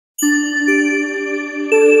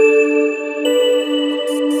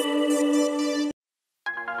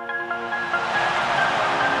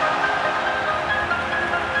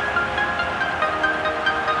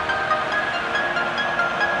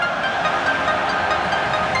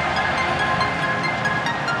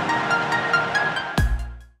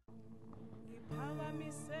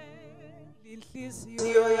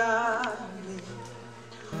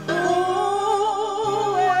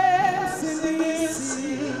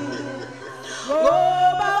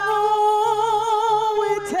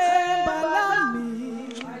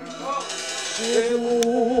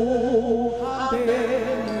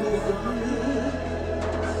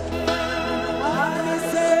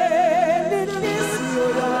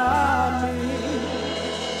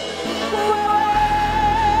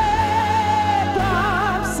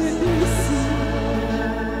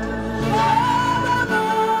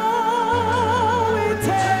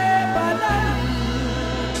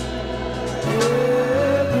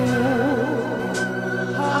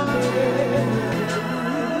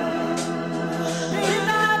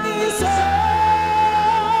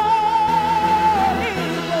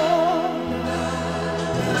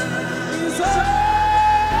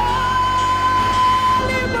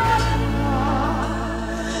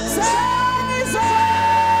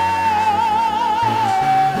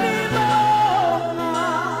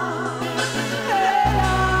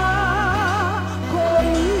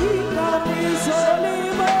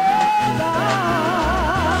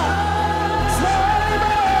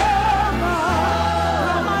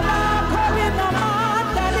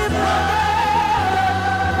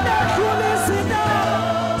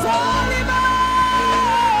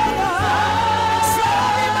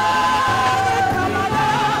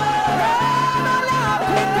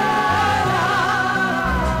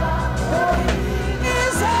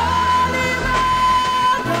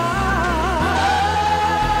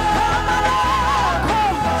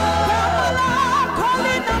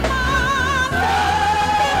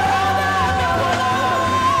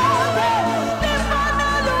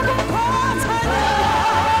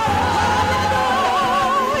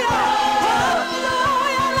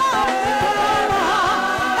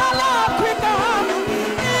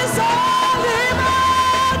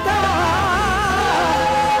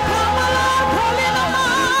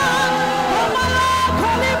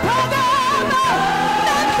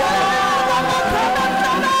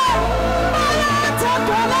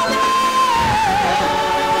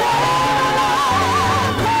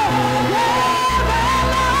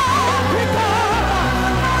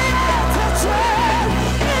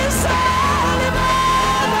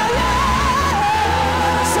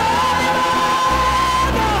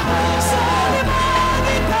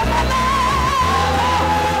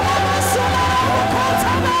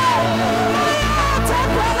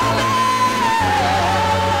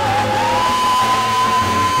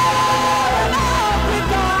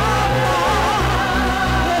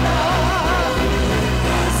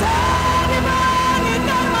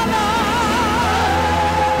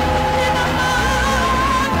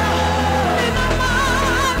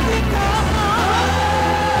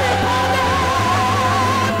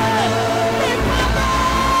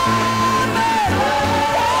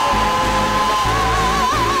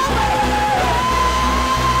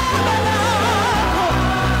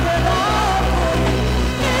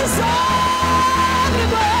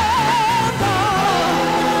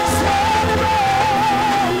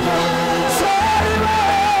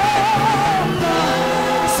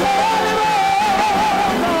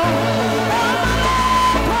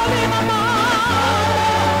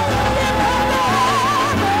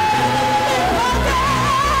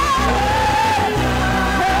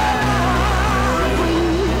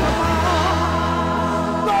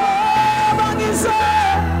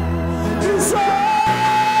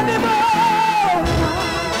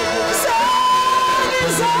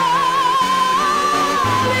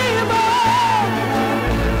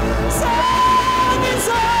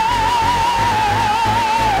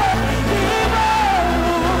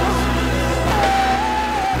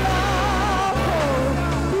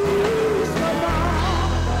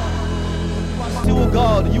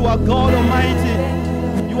God. You are God Almighty.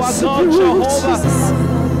 You are God Jehovah.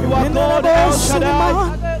 You are God El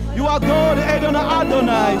Shaddai. You are God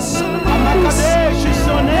Adonai. Amakadesh is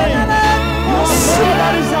your name. You are God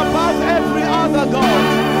that is above every other God.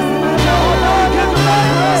 Jehovah, we give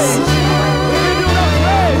you the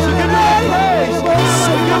praise. We give you the praise.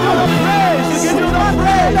 We give you the praise. We give you the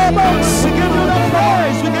praise. We give you the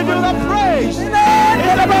praise. We give you the praise. In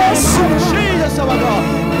the name of Jesus, our God.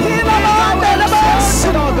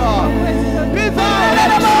 Our God. Be thou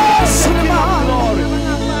exalted, King of glory.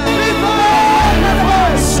 Be thou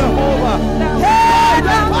exalted, Jehovah.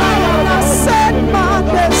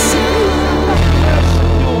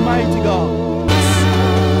 Almighty God,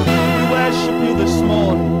 we worship you this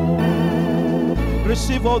morning.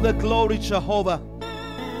 Receive all the glory, Jehovah.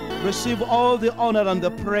 Receive all the honor and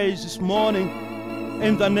the praise this morning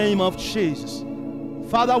in the name of Jesus.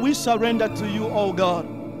 Father, we surrender to you, O God,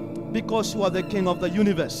 because you are the King of the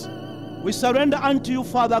universe. We surrender unto you,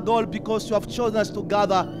 Father God, because you have chosen us to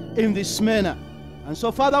gather in this manner. And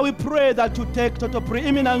so, Father, we pray that you take total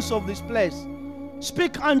preeminence of this place.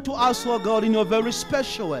 Speak unto us, O God, in your very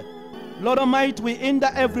special way. Lord Almighty, we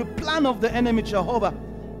hinder every plan of the enemy, Jehovah,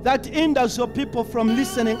 that hinders your people from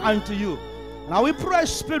listening unto you. Now we pray,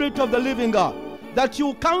 Spirit of the living God, that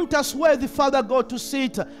you count us worthy, Father God, to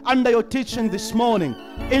sit under your teaching this morning,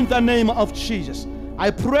 in the name of Jesus.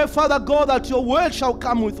 I pray, Father God, that your word shall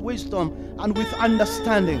come with wisdom and with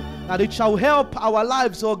understanding, that it shall help our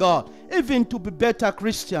lives, oh God, even to be better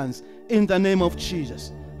Christians, in the name of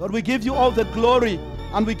Jesus. Lord, we give you all the glory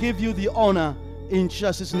and we give you the honor. In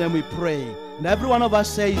Jesus' name we pray. And every one of us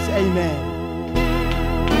says amen.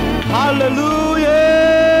 Hallelujah!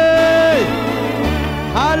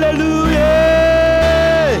 Hallelujah!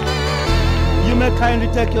 You may kindly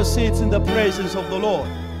take your seats in the presence of the Lord.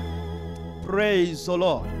 Praise the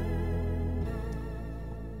Lord.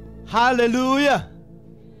 Hallelujah.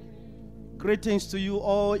 Greetings to you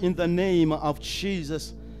all in the name of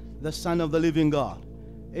Jesus, the Son of the living God.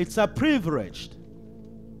 It's a privilege.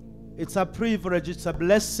 It's a privilege. It's a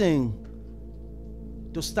blessing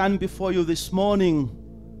to stand before you this morning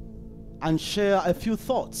and share a few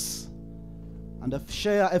thoughts and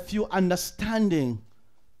share a few understanding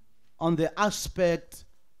on the aspect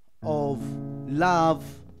of love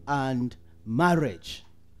and marriage.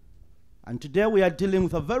 And today we are dealing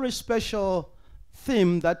with a very special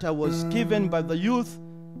theme that I was given by the youth.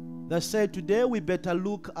 They said today we better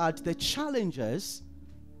look at the challenges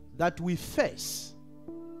that we face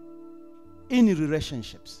in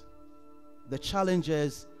relationships. The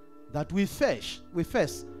challenges that we face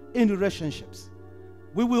in relationships.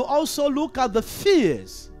 We will also look at the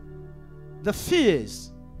fears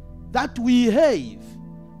that we have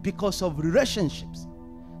because of relationships.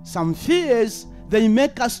 Some fears, they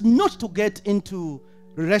make us not to get into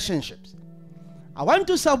relationships. I want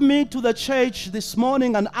to submit to the church this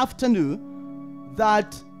morning and afternoon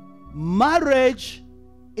that marriage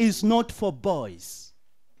is not for boys,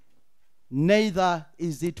 neither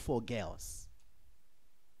is it for girls.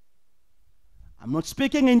 I'm not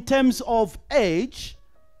speaking in terms of age,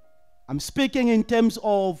 I'm speaking in terms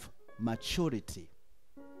of maturity.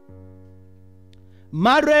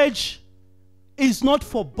 Marriage is not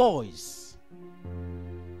for boys,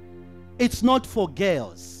 it's not for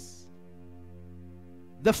girls.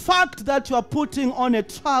 The fact that you are putting on a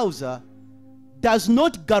trouser does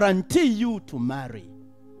not guarantee you to marry.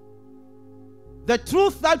 The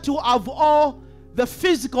truth that you have all the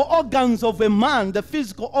physical organs of a man, the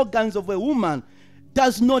physical organs of a woman,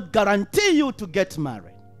 does not guarantee you to get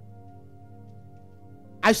married.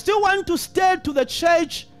 I still want to state to the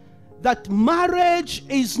church that marriage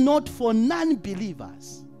is not for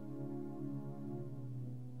non-believers.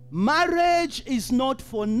 Marriage is not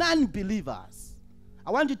for non-believers. I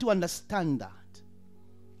want you to understand that.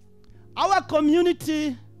 Our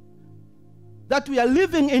community that we are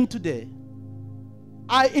living in today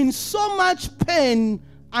are in so much pain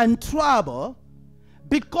and trouble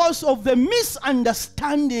because of the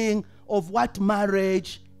misunderstanding of what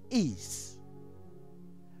marriage is.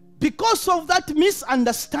 Because of that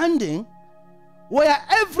misunderstanding, where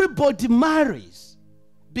everybody marries,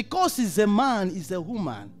 because he's a man, he's a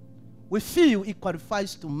woman, we feel he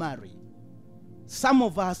qualifies to marry. Some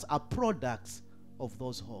of us are products of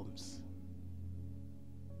those homes.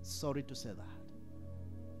 Sorry to say that.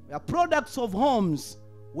 We are products of homes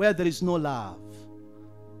where there is no love.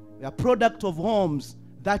 We are products of homes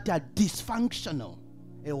that are dysfunctional.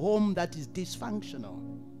 A home that is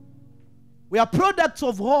dysfunctional. We are products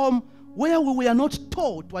of home where we are not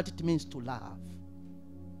taught what it means to love.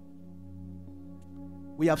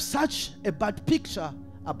 We have such a bad picture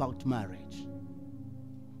about marriage.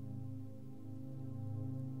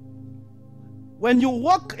 When you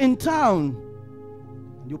walk in town,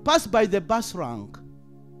 you pass by the bus rank,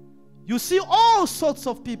 you see all sorts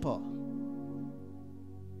of people.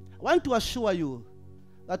 I want to assure you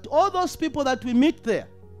that all those people that we meet there,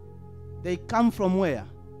 they come from where?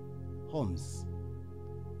 Homes.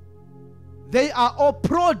 They are all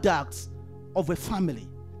products of a family.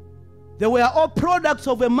 They were all products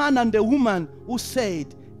of a man and a woman who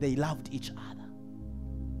said they loved each other.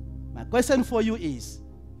 My question for you is,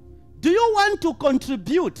 do you want to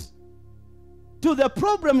contribute to the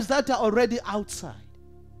problems that are already outside?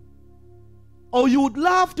 Or you would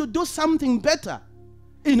love to do something better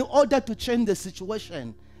in order to change the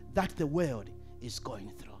situation that the world is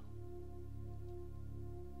going through?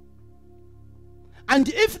 And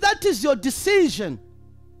if that is your decision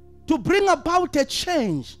to bring about a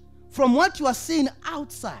change from what you are seeing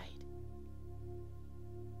outside,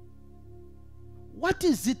 what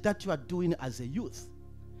is it that you are doing as a youth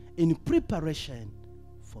in preparation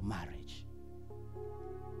for marriage?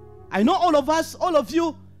 I know all of us, all of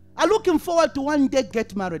you, are looking forward to one day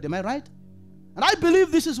get married. Am I right? And I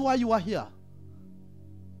believe this is why you are here.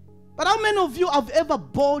 But how many of you have ever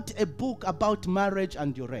bought a book about marriage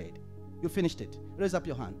and you read? You finished it. Raise up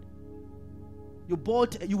your hand. You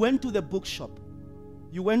went to the bookshop.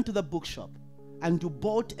 You went to the bookshop and you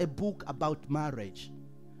bought a book about marriage.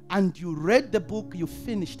 And you read the book, you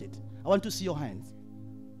finished it. I want to see your hands.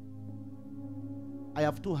 I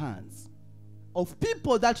have 2 hands of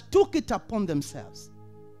people that took it upon themselves,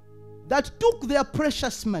 that took their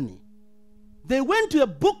precious money. They went to a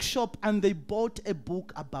bookshop and they bought a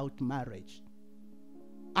book about marriage.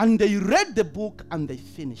 And they read the book and they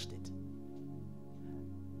finished it.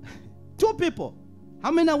 2 people.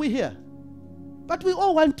 How many are we here? But we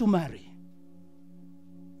all want to marry.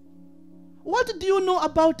 What do you know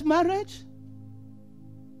about marriage?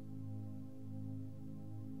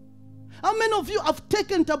 How many of you have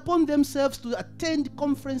taken it upon themselves to attend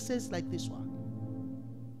conferences like this one?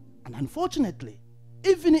 And unfortunately,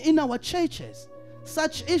 even in our churches,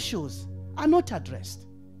 such issues are not addressed.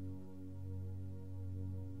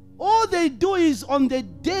 All they do is on the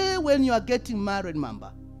day when you are getting married,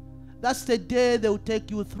 member, that's the day they will take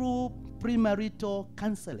you through premarital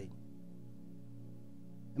counseling.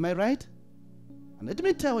 Am I right? And let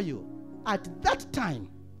me tell you, at that time,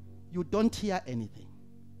 you don't hear anything.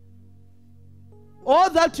 All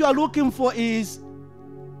that you are looking for is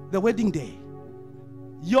the wedding day.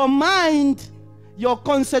 Your mind, your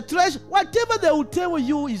concentration, whatever they will tell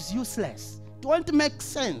you is useless. It won't make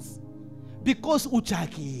sense. Because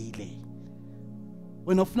uchakile.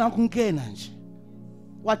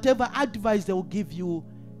 Whatever advice they will give you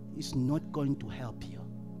is not going to help you.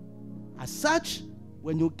 As such,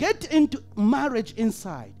 when you get into marriage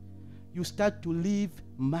inside, you start to live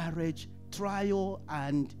marriage trial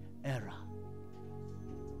and error.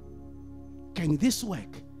 Can this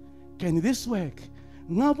work? Can this work?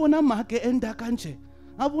 Ngabona make enda kanje.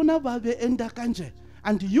 Ngabona babe enda kanje.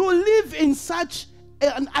 And you live in such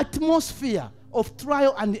an atmosphere of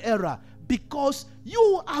trial and error because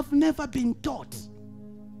you have never been taught.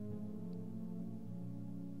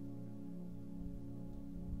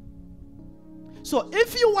 So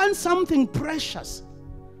if you want something precious,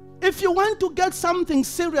 if you want to get something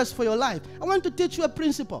serious for your life, I want to teach you a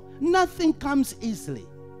principle. Nothing comes easily.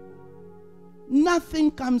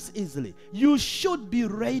 Nothing comes easily. You should be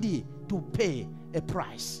ready to pay a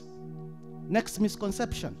price. Next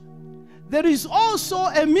misconception. There is also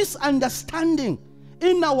a misunderstanding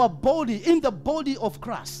in our body, in the body of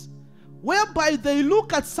Christ, whereby they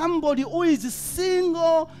look at somebody who is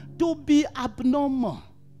single to be abnormal.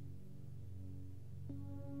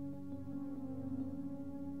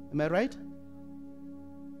 Am I right?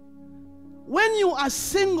 When you are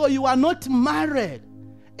single, you are not married.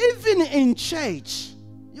 Even in church,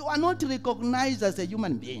 you are not recognized as a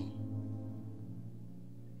human being.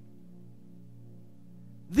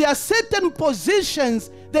 There are certain positions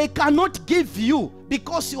they cannot give you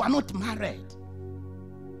because you are not married.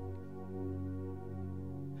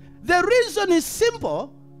 The reason is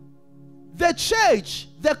simple. The church,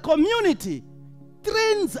 the community,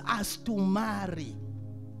 trains us to marry.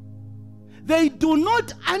 They do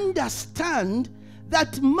not understand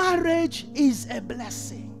that marriage is a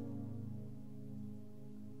blessing.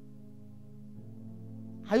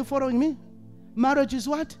 Are you following me? Marriage is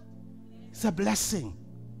what? It's a blessing.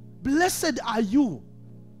 Blessed are you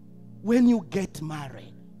when you get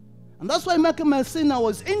married. And that's why Michael Messina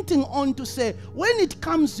was hinting on to say, when it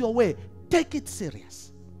comes your way, take it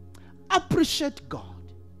serious. Appreciate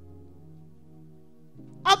God.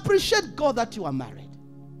 Appreciate God that you are married.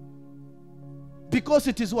 Because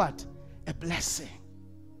it is what? A blessing.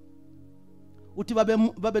 It's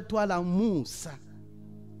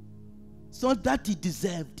not that he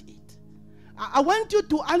deserved it. I want you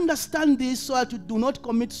to understand this so that you do not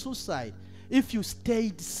commit suicide if you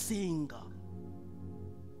stayed single.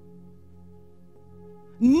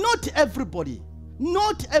 Not everybody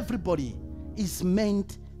is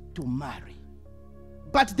meant to marry.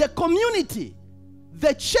 But the community,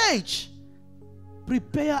 the church,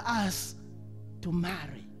 prepare us to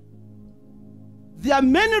marry. There are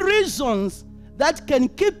many reasons that can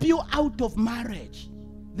keep you out of marriage.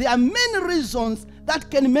 There are many reasons that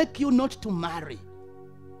can make you not to marry.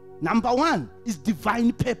 Number one is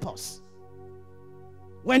divine purpose.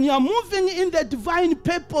 When you are moving in the divine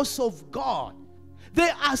purpose of God,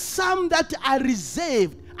 there are some that are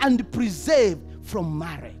reserved and preserved from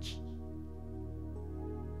marriage.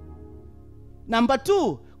 Number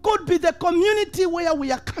two could be the community where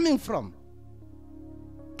we are coming from.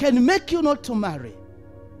 Can make you not to marry.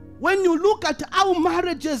 When you look at how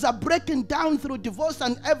marriages are breaking down through divorce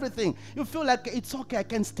and everything, you feel like it's okay, I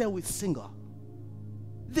can stay with single.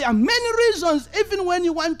 There are many reasons, even when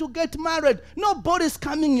you want to get married, nobody's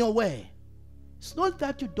coming your way. It's not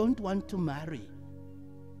that you don't want to marry,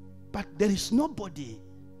 but there is nobody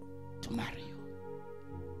to marry you.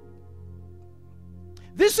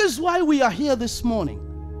 This is why we are here this morning,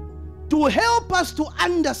 to help us to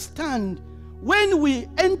understand when we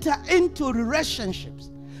enter into relationships,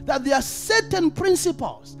 that there are certain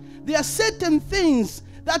principles, there are certain things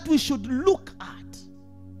that we should look at.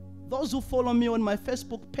 Those who follow me on my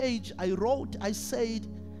Facebook page, I said,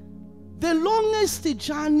 the longest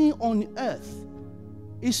journey on earth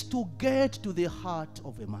is to get to the heart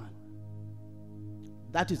of a man.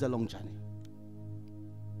 That is a long journey.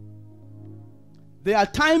 There are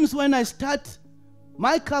times when I start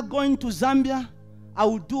my car going to Zambia, I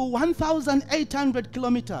will do 1,800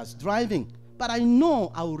 kilometers driving, but I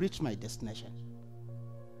know I will reach my destination.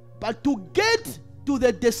 But to get to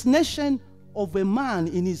the destination of a man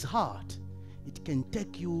in his heart, it can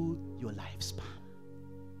take you your lifespan.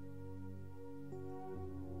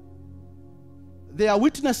 There are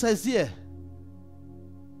witnesses here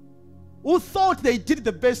who thought they did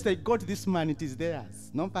the best, they got this man, it is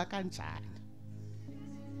theirs. No pakanchana.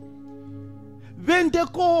 Vende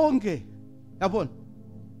konke. Yabona?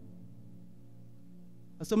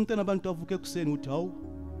 Asamtana abantu avuke kuseni uthi hawu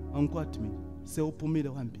angikwathi mina sewuphumile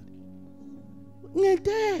uhambile.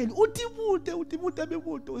 Ngedele utibute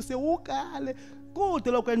bebuto sewukale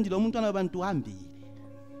kodwa lokwendile umuntu anabantu uhambile.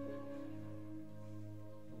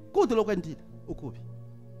 Kodwa lokwendile ukubi.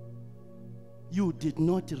 You did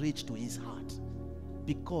not reach to his heart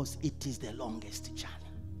because it is the longest journey.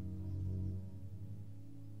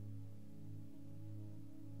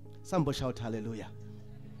 Somebody shout hallelujah.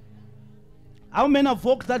 How many have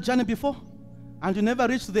walked that journey before and you never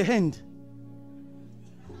reached the end?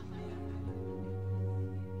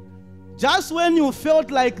 Just when you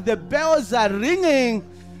felt like the bells are ringing,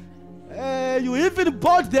 you even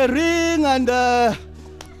bought the ring and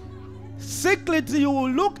secretly you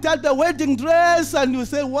looked at the wedding dress and you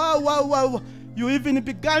say, wow, wow, wow. You even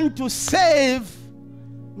began to save.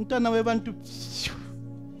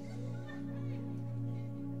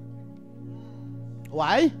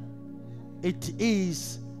 Why? It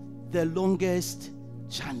is the longest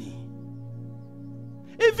journey.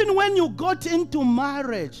 Even when you got into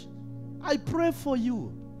marriage, I pray for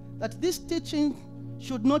you that this teaching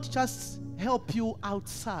should not just help you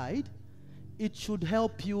outside, it should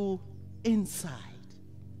help you inside.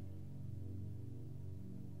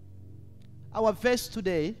 Our verse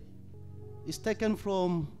today is taken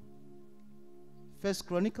from 1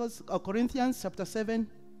 Corinthians chapter 7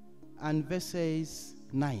 and verses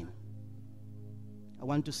 9. I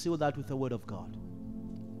want to seal that with the word of God.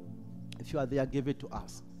 If you are there, give it to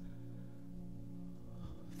us.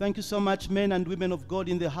 Thank you so much, men and women of God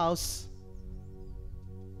in the house.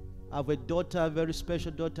 I have a daughter, a very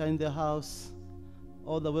special daughter in the house,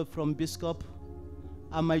 all the way from Biscop.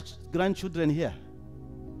 Are my grandchildren here?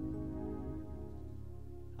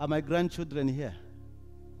 Are my grandchildren here?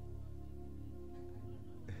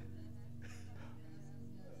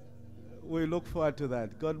 We look forward to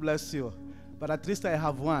that. God bless you. But at least I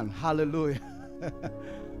have one. Hallelujah.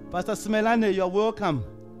 Pastor Smelane, you're welcome.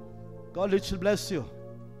 God richly bless you.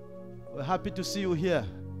 We're happy to see you here.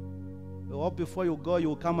 We hope before you go, you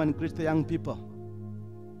will come and greet the young people.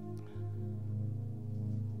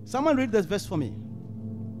 Someone read this verse for me.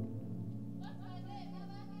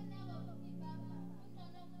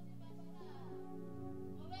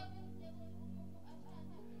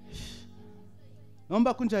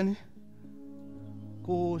 Nomba kunjani?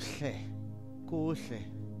 Kuhle.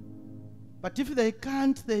 But if they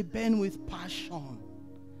can't, they burn with passion.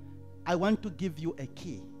 I want to give you a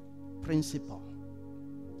key principle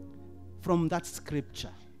from that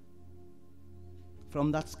scripture.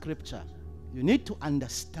 From that scripture, you need to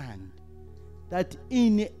understand that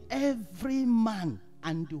in every man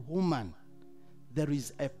and woman, there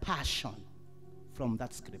is a passion from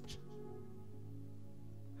that scripture.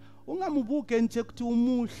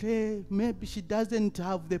 Maybe she doesn't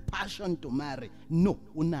have the passion to marry. No,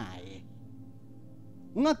 unaye.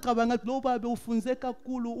 Ungacabanga loba bewufunze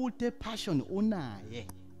kakhulu uthe passion unaye.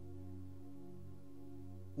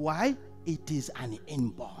 Why? It is an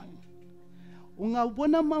inborn.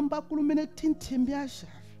 Ungabona mamba kulumene tintimbi yasha.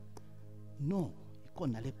 No,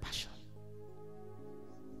 ikona le passion.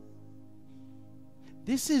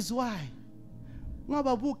 This is why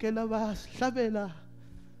ungababuke laba hlabela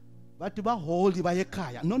bathi baholdi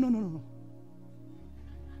bayekhaya. No. No.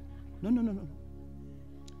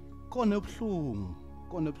 Khona ubuhlungu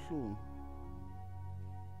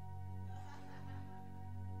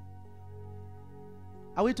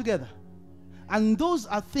Are we together? And those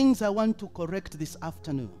are things I want to correct this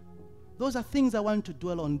afternoon. Those are things I want to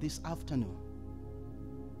dwell on this afternoon.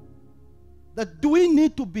 That do we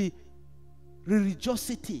need to be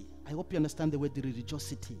religiosity? I hope you understand the word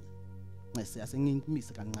religiosity.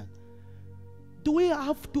 Do we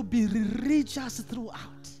have to be religious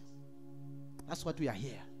throughout? That's what we are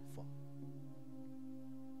here for.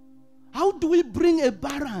 How do we bring a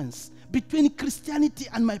balance between Christianity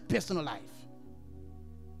and my personal life?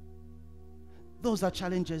 Those are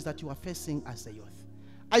challenges that you are facing as a youth.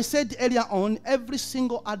 I said earlier on, every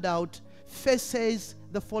single adult faces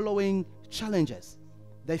the following challenges.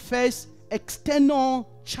 They face external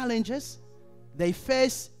challenges, they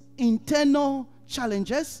face internal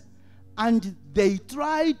challenges, and they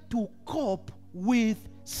try to cope with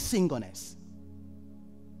singleness.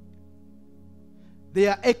 They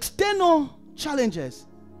are external challenges.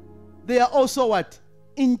 They are also what?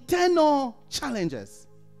 Internal challenges.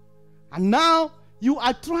 And now you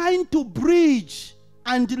are trying to bridge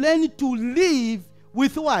and learn to live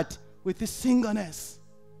with what? With the singleness.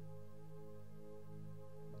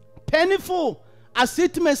 Painful as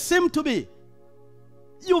it may seem to be,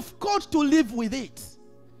 you've got to live with it.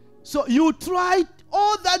 So you try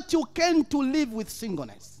all that you can to live with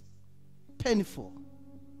singleness. Painful.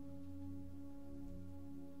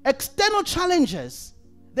 External challenges,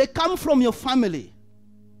 they come from your family.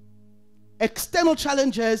 External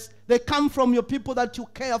challenges, they come from your people that you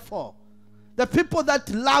care for. The people that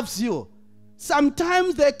loves you.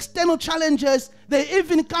 Sometimes the external challenges, they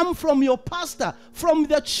even come from your pastor, from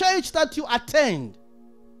the church that you attend.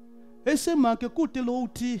 Are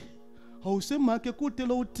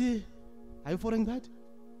you following that?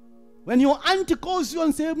 When your auntie calls you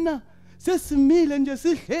and says, there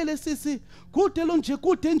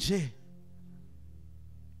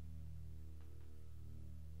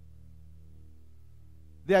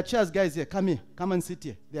are chairs, guys, here. Come here. Come and sit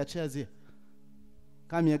here. There are chairs here.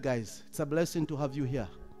 Come here, guys. It's a blessing to have you here.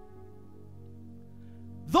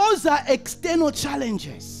 Those are external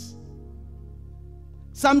challenges.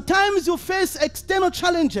 Sometimes you face external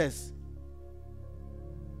challenges.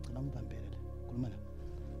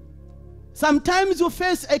 Sometimes you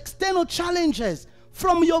face external challenges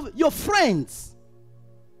from your friends.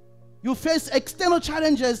 You face external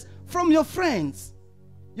challenges from your friends.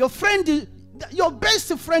 Your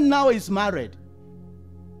best friend now is married.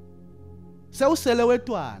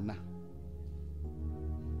 Sewuselewetwana.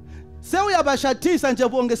 Sewuyabashathisa nje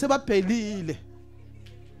bonke sebaphelile.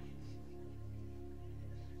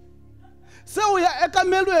 Sewuya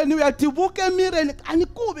ekamelweni uyadibuka emireni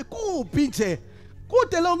anikubi kuphi nje.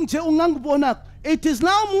 Kude lo nje ungangibona. It is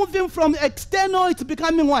now moving from external, it's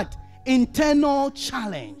becoming what? Internal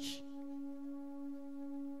challenge.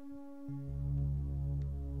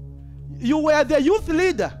 You were the youth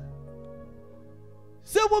leader.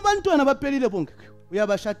 Sebobantwana baphelile bonke.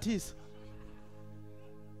 Uyabashathisa.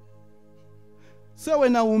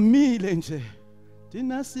 Sewena umile nje.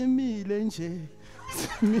 Thina simile nje.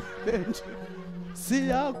 Simile nje.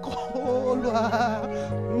 Siyakholwa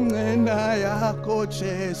ngena yakho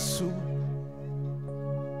Jesu.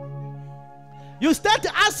 You start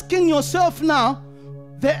asking yourself now,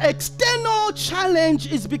 the external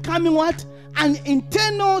challenge is becoming what? An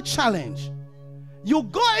internal challenge. You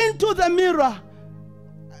go into the mirror.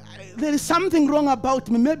 There is something wrong about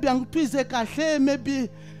me. Maybe I'm twisted, maybe.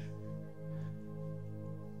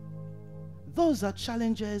 Those are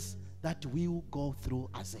challenges that we will go through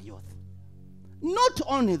as a youth. Not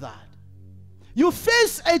only that, you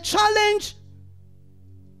face a challenge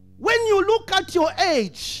when you look at your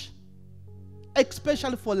age,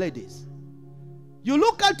 especially for ladies. You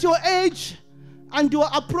look at your age and you are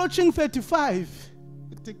approaching 35.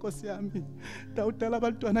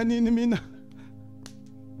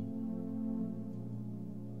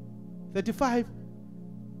 35,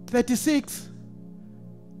 36.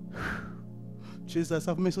 Jesus,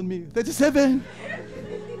 have mercy on me. 37.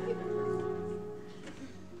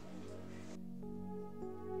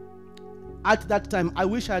 At that time, I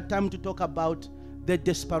wish I had time to talk about the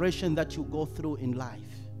desperation that you go through in life.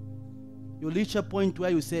 You reach a point where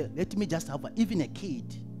you say, let me just have even a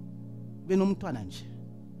kid. You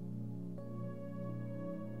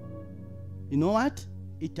know what?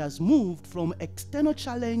 It has moved from external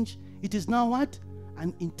challenge. It is now what?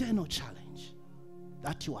 An internal challenge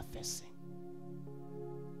that you are facing.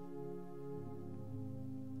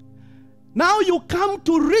 Now you come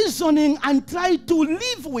to reasoning and try to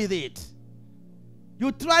live with it.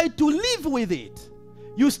 You try to live with it.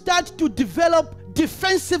 You start to develop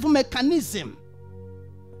defensive mechanism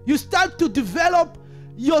You start to develop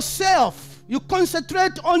yourself. You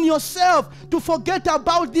concentrate on yourself to forget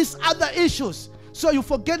about these other issues. So you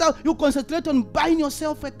concentrate on buying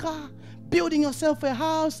yourself a car, building yourself a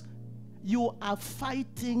house. You are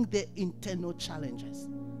fighting the internal challenges.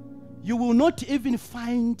 You will not even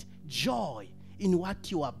find joy in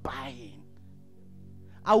what you are buying.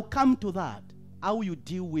 I'll come to that, how you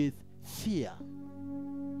deal with fear.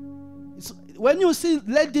 When you see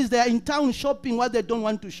ladies, they are in town shopping what they don't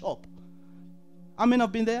want to shop. How many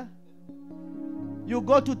have been there? You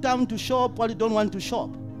go to town to shop what you don't want to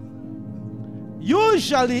shop.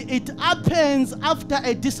 Usually it happens after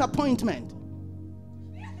a disappointment.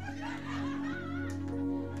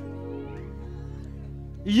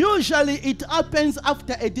 Usually it happens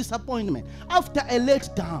after a disappointment, after a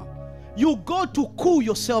letdown. You go to cool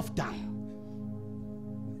yourself down.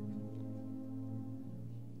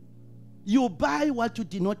 You buy what you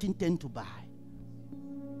did not intend to buy.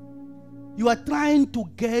 You are trying to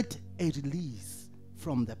get a release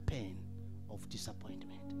from the pain of disappointment.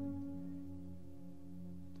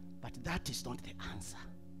 But that is not the answer.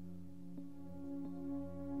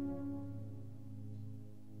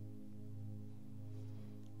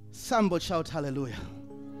 Somebody shout hallelujah.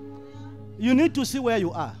 You need to see where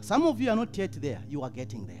you are. Some of you are not yet there. You are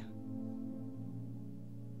getting there.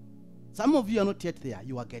 Some of you are not yet there.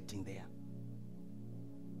 You are getting there.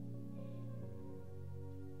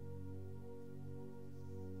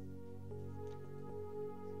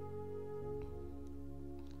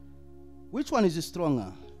 Which one is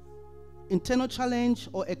stronger? Internal challenge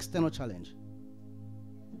or external challenge?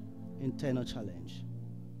 Internal challenge.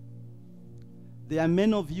 There are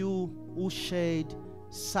many of you who shed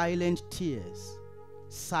silent tears.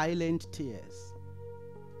 Silent tears.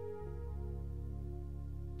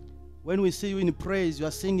 When we see you in praise, you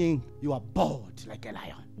are singing, you are bold like a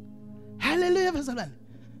lion. Hallelujah, Vesalan.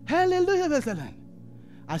 Hallelujah, Vesalan.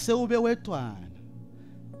 I say, ube wetwan.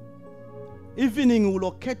 Evening will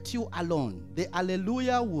locate you alone. The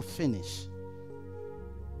hallelujah will finish.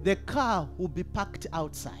 The car will be parked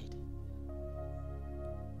outside.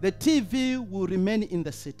 The TV will remain in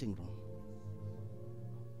the sitting room.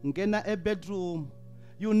 Ngena a bedroom,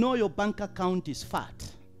 you know your bank account is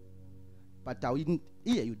fat. But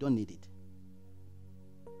here you don't need it.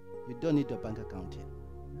 You don't need your bank account here.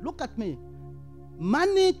 Look at me.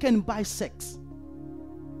 Money can buy sex.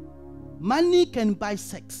 Money can buy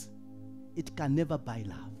sex. It can never buy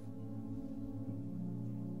love.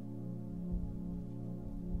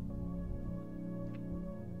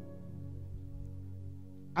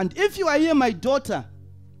 And if you are here, my daughter,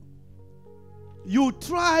 you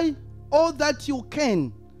try all that you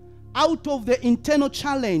can out of the internal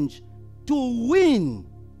challenge to win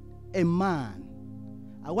a man.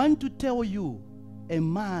 I want to tell you, a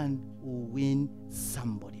man will win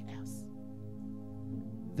somebody else.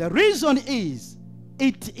 The reason is,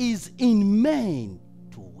 it is in men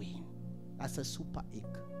to win. That's a super egg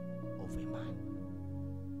of a man.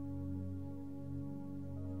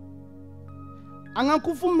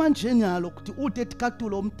 Angakufuma njena lokuthi ute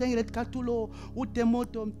tikatulo mtengele tikatulo, ute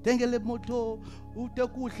moto mtengele moto, ute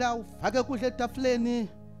kudla ufake kudla etafuleni.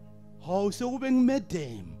 Hawu sekube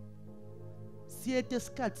ngimedem. Siyete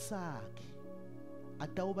isikhathi sakhe.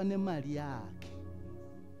 Atawuba nemali yakhe.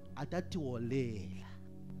 Atathi wolela.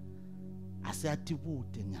 Aseyathi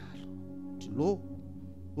bude nyalo. Lo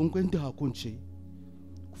unkwendako nje.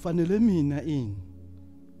 Kufanele mina ini.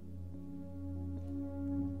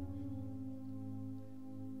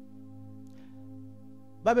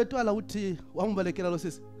 Babetwala uthi wambalekela lo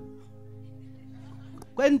sisi.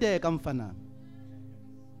 Kwendeka mfana.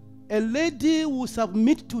 A lady will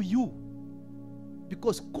submit to you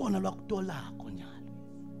because kona lwakutolako nyalo.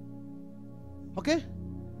 Okay?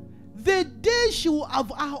 The day she will have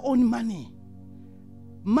her own money.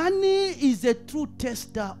 Money is a true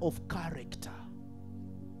tester of character.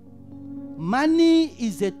 Money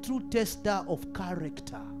is a true tester of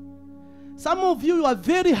character. Some of you are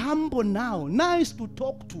very humble now. Nice to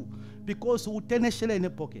talk to because uteneshele in a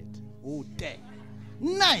pocket. Ute.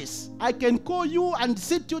 Nice. I can call you and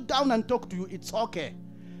sit you down and talk to you. It's okay.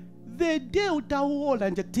 The day utawola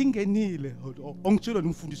nje tingenile. Ongitshela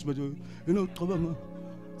nimfundisi manje. You know cabanga.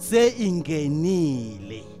 Say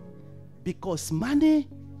ingenile. Because money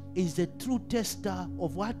is the true tester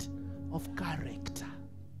of what? Of character.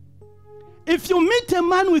 If you meet a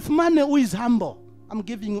man with money who is humble, I'm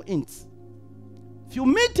giving you hints. If you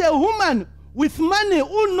meet a woman with money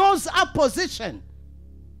who knows her position,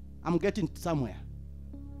 I'm getting somewhere.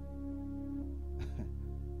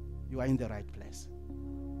 You are in the right place.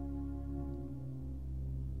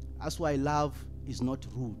 That's why love is not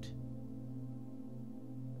rude.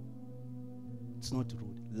 It's not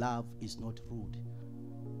rude. Love is not rude.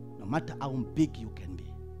 No matter how big you can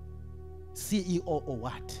be, CEO or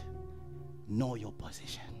what, know your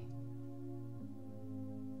position.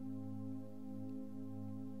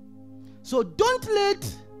 So don't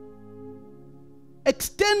let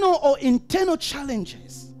external or internal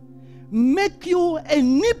challenges make you a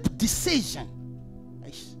snip decision. I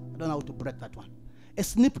don't know how to break that one. A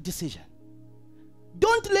snip decision.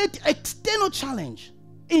 Don't let external challenge,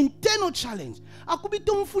 internal challenge.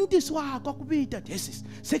 Akubita umfundisi wakho akubita thesis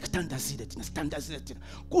sekuthandazile thina sithandazile thina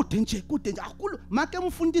kude nje akulu make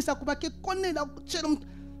umfundisi akubake konela ukutshela umuntu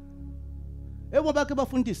ebo bakhe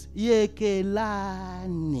bafundisi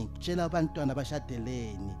yekelani kutshela abantwana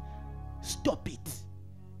bashadeleni. Stop it.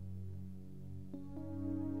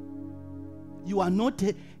 You are not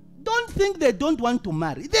don't think they don't want to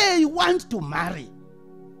marry. They want to marry.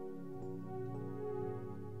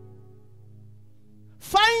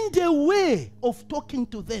 Find a way of talking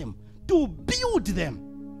to them to build them.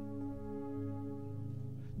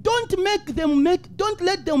 Don't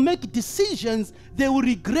let them make decisions they will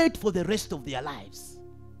regret for the rest of their lives.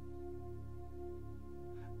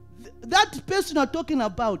 That person you're talking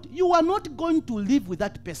about, you are not going to live with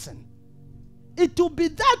that person. It will be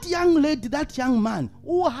that young lady, that young man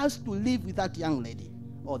who has to live with that young lady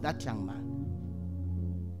or that young man.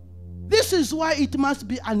 This is why it must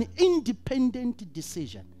be an independent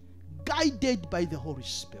decision, guided by the Holy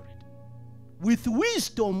Spirit, with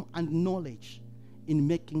wisdom and knowledge in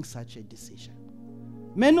making such a decision.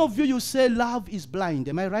 Many of you say love is blind.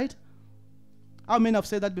 Am I right? How many have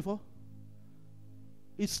said that before?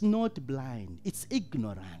 It's not blind. It's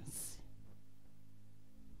ignorance.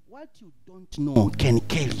 What you don't know can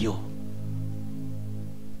kill you.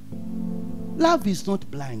 Love is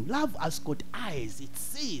not blind. Love has got eyes. It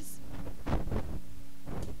sees.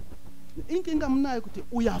 Inkinga mnayo ukuthi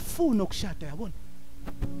uyafuna ukushada yabona.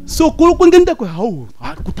 So kulunginte kwe hawu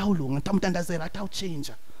kutawulunga ntamtandazela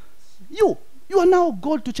atawuchange. You are now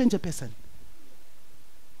God to change a person.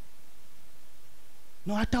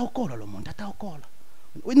 No atawukola lo muntu atawukola.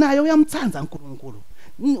 Naye uyamthanza uNkulunkulu.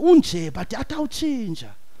 Unje but atawuchange.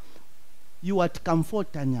 You are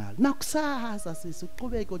comfort nyalo. Nakusasa sisi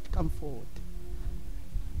uqhubeke uthi comfort.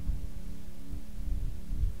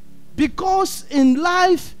 Because in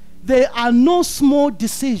life there are no small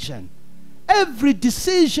decisions. Every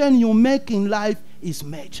decision you make in life is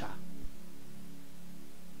major.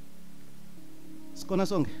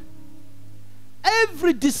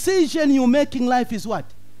 Every decision you make in life is what?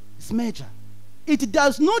 It's major. It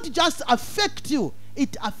does not just affect you,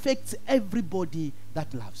 it affects everybody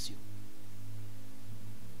that loves you.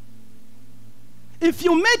 If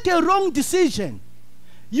you make a wrong decision,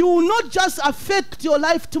 you will not just affect your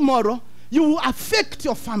life tomorrow, you will affect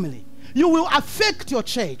your family. You will affect your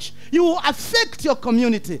church. You will affect your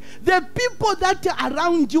community. The people that are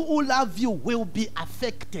around you who love you will be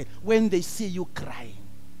affected when they see you crying.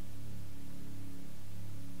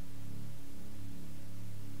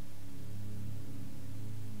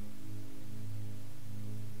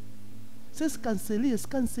 Sikansele.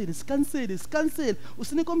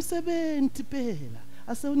 Usinika umsebenzi phela.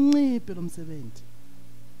 Ase unciphe lo msebenzi.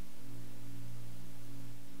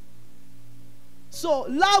 So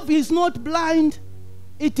love is not blind.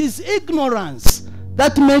 It is ignorance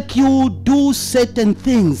that make you do certain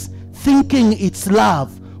things thinking it's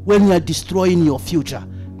love when you are destroying your future.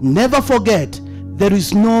 Never forget, there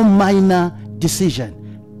is no minor decision.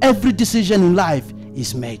 Every decision in life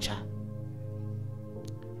is major.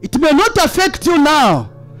 It may not affect you now.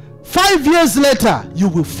 5 years later, you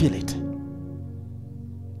will feel it.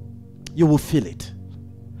 You will feel it.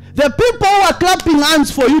 The people who are clapping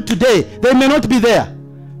hands for you today, they may not be there.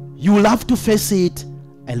 You will have to face it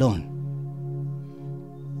alone.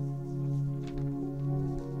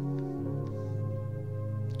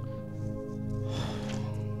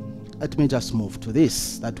 Let me just move to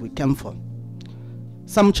this that we came from.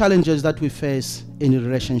 Some challenges that we face in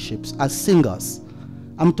relationships as singles.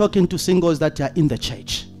 I'm talking to singles that are in the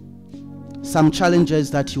church. Some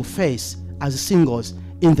challenges that you face as singles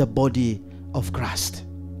in the body of Christ.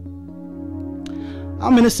 How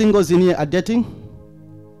many singles in here are dating?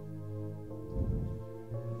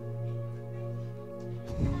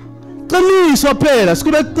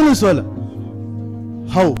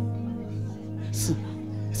 How?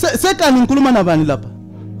 Second ngikhuluma nabani lapha?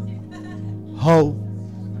 How?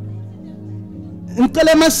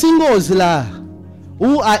 Ngicela ama singles la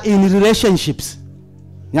who are in relationships.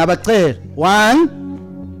 Ngiyabacela. 1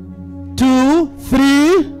 2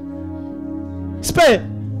 3 spare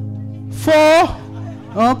 4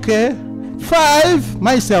 okay 5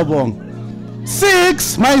 myself.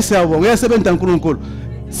 6 myself uyasebenza uNkulunkulu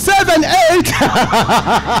 7 8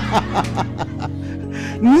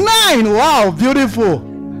 9 wow beautiful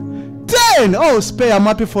 10 oh spare I'm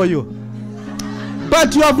happy for you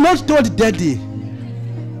but you have not told daddy.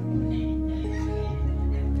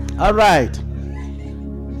 All right,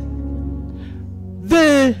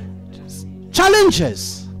 the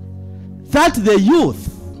challenges that the youth,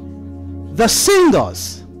 the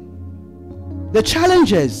singles, the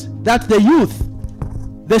challenges that the youth,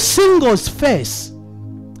 the singles face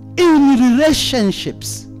in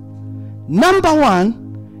relationships. Number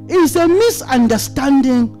one is a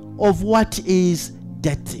misunderstanding of what is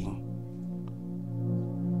dating.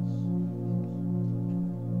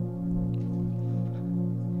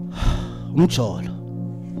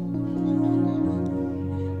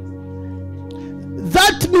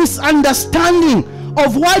 That misunderstanding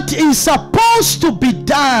of what is supposed to be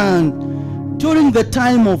done during the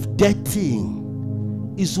time of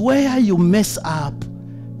dating is where you mess up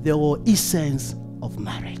the whole essence of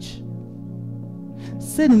marriage.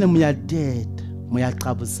 Senine muya date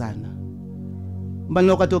muyaqabusana. Mbani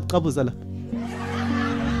lokho ukuqabuza la?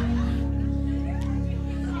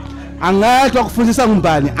 Angathi wakufundisa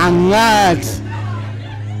ngumbani? Angathi.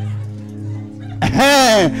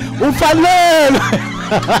 Ufanele.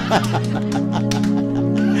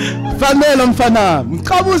 Fanele mfana.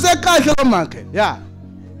 Mqabuze kahle komakhe. Yeah.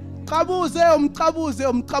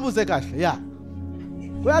 Umqabuze kahle. Yeah.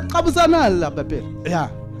 Uyaqabuzana lapha phela. Yeah.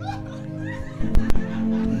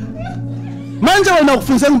 Manje wena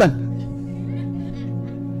ukufundisa ngubani?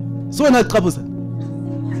 So wena uqabuza.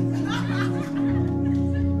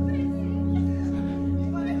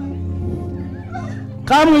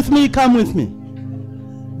 Come with me.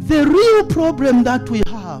 The real problem that we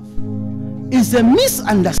have is a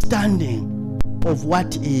misunderstanding of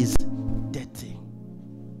what is dating.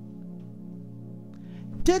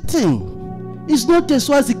 Dating is not a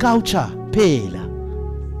Swazi culture, Pela.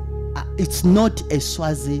 It's not a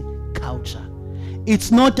Swazi culture.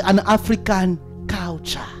 It's not an African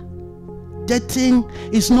culture. Dating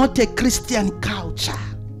is not a Christian culture.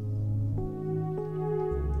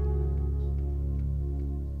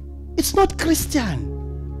 It's not Christian.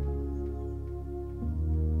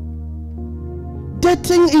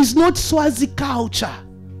 Dating is not Swazi culture.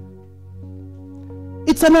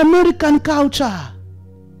 It's an American culture,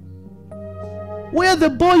 where the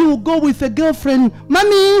boy will go with a girlfriend.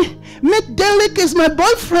 Mommy, meet Derek is my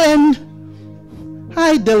boyfriend.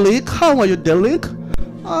 Hi Derek, how are you Derek?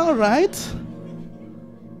 All right.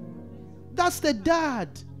 That's the dad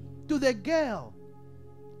to the girl.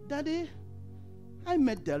 Daddy, I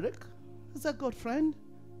met Derek. He's a good friend.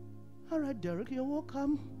 All right, Derek, you're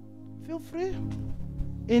welcome. Feel free.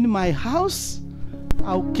 In my house,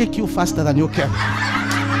 I'll kick you faster than you can.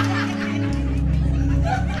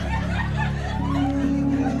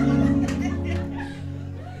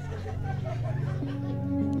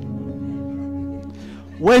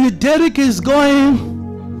 When Derek is going,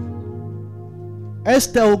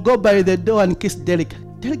 Esther will go by the door and kiss Derek.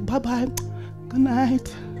 Derek, bye-bye. Good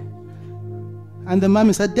night. And the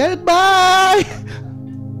mommy said, Derek, bye.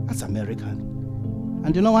 That's American.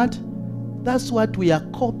 And you know what? That's what we are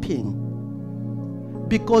copying.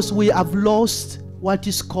 Because we have lost what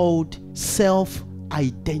is called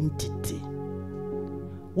self-identity.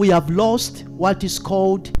 We have lost what is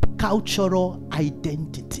called cultural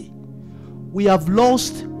identity. We have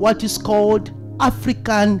lost what is called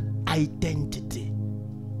African identity.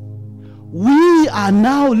 We are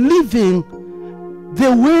now living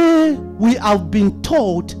the way we have been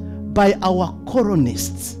taught by our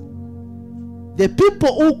colonists. The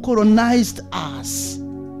people who colonized us,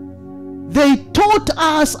 they taught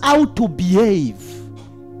us how to behave.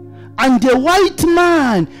 And the white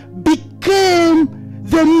man became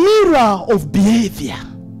the mirror of behavior.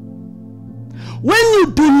 When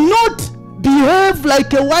you do not behave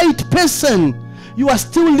like a white person, you are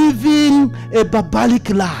still living a barbaric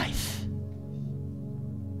life.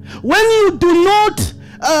 When you do not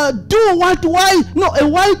do what white, no, a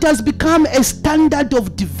white has become a standard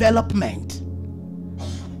of development.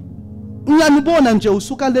 Ngiyanibona nje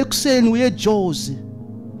usuka lekuseni uye Jozi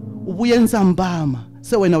ubuye eNzambama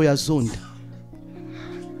sewena uyazonda.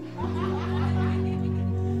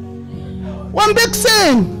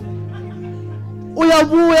 Wambekuseni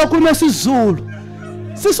uyabuya kume siZulu.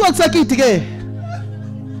 Siswatsakithi ke.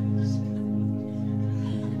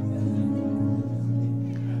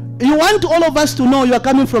 You want all of us to know you are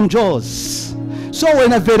coming from Jaws. So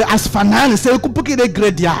when a very asfanani say kupukile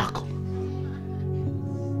grade yako.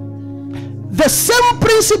 The same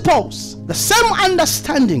principles, the same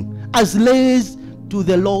understanding as lays to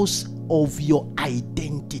the laws of your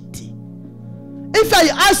identity. If I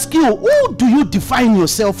ask you, who do you define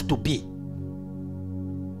yourself to be?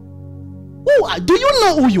 Do you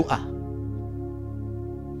know who you are?